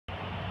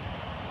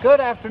Good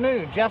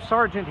afternoon, Jeff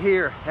Sargent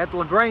here at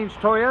LaGrange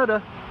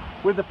Toyota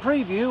with a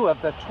preview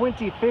of the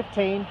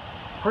 2015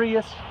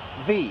 Prius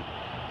V.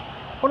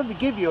 I wanted to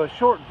give you a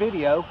short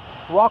video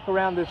to walk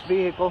around this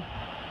vehicle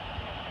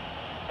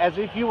as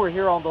if you were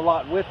here on the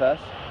lot with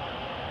us.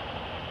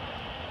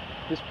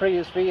 This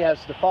Prius V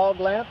has the fog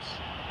lamps,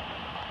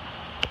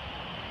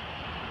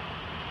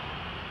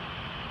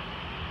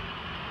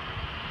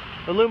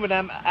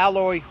 aluminum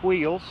alloy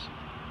wheels,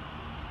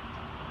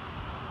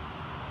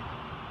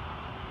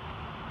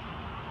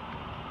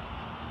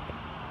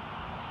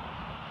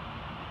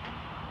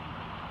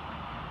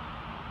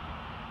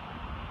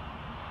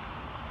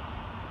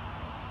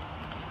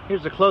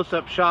 here's a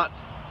close-up shot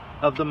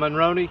of the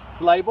Monroney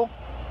label,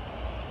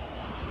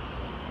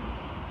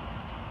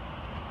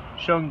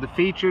 showing the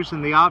features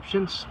and the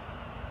options.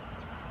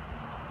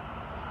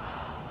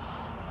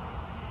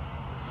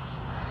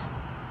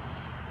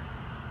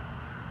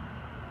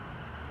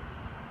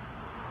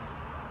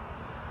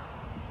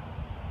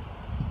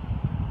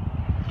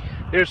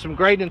 There's some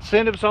great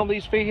incentives on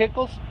these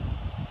vehicles.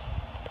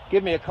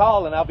 Give me a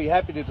call and I'll be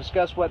happy to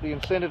discuss what the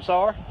incentives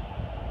are.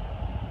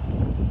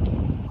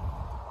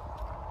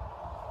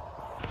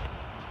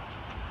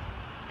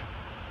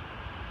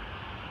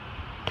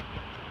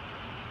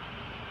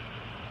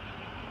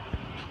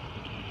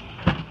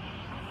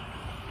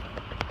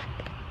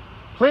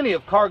 Plenty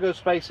of cargo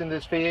space in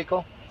this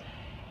vehicle.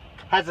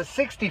 Has a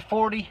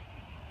 60/40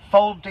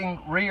 folding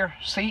rear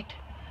seat.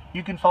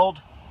 You can fold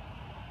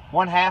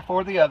one half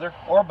or the other,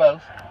 or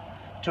both,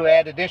 to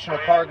add additional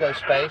cargo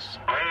space.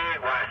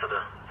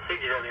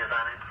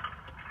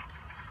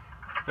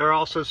 There are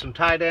also some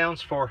tie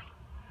downs for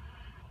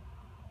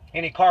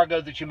any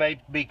cargo that you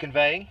may be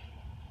conveying.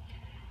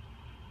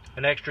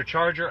 An extra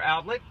charger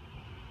outlet.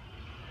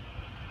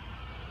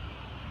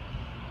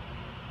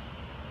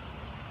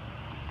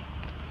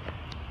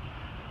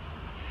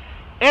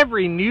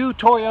 Every new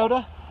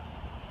Toyota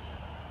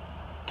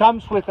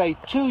comes with a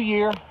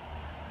 2-year,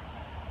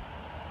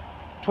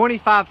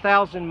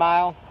 25,000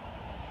 mile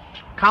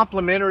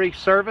complimentary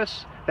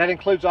service. That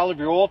includes all of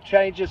your oil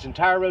changes and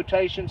tire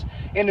rotations.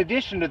 In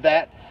addition to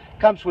that,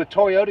 comes with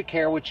Toyota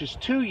Care, which is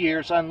 2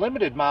 years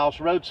unlimited miles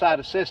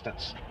roadside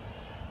assistance.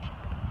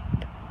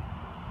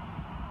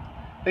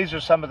 These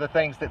are some of the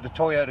things that the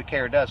Toyota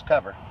Care does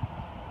cover.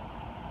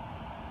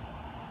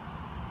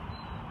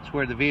 It's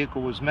where the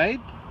vehicle was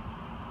made.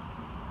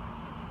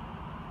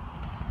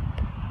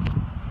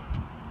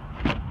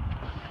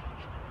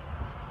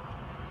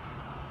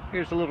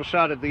 Here's a little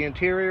shot of the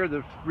interior,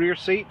 the rear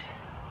seat.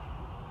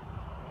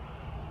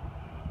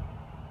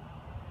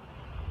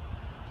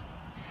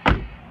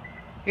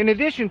 In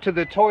addition to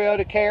the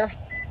Toyota Care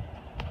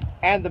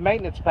and the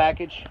maintenance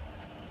package,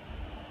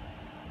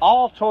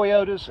 all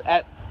Toyotas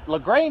at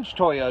LaGrange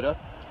Toyota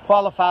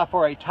qualify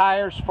for a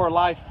Tires for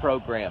Life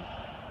program.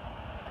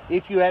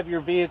 If you have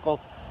your vehicle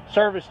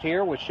serviced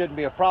here, which shouldn't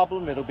be a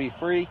problem, it'll be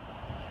free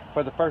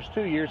for the first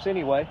 2 years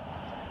anyway,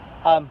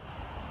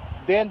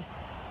 then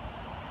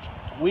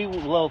we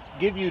will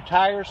give you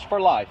tires for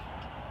life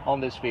on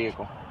this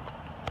vehicle.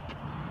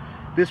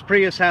 This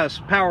Prius has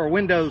power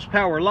windows,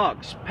 power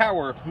locks,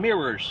 power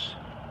mirrors,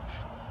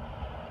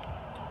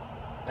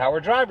 power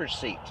driver's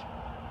seat.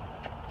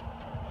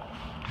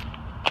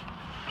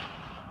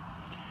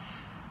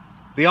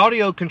 The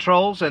audio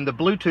controls and the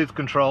Bluetooth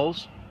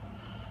controls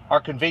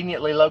are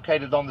conveniently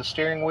located on the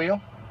steering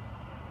wheel.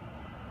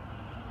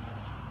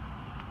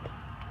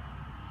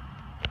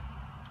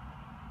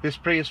 This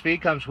Prius V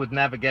comes with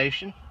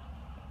navigation.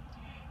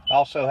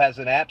 Also has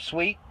an app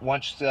suite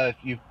once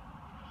you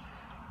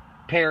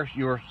pair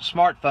your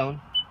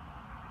smartphone,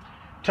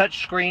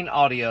 touchscreen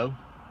audio,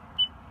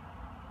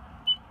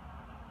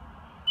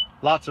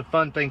 lots of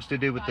fun things to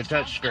do with the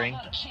touchscreen.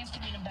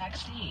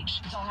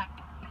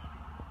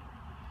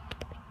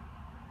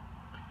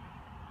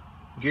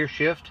 Gear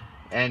shift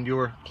and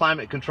your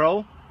climate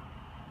control.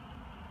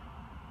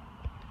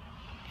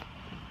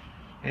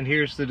 And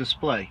here's the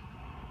display.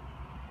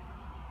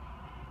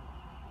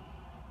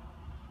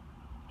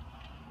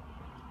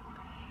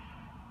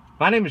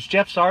 My name is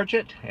Jeff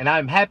Sargent, and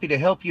I'm happy to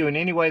help you in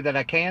any way that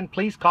I can.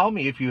 Please call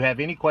me if you have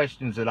any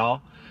questions at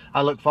all.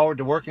 I look forward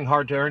to working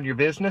hard to earn your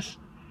business.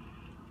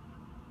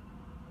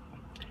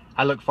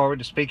 I look forward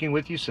to speaking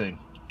with you soon.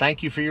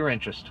 Thank you for your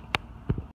interest.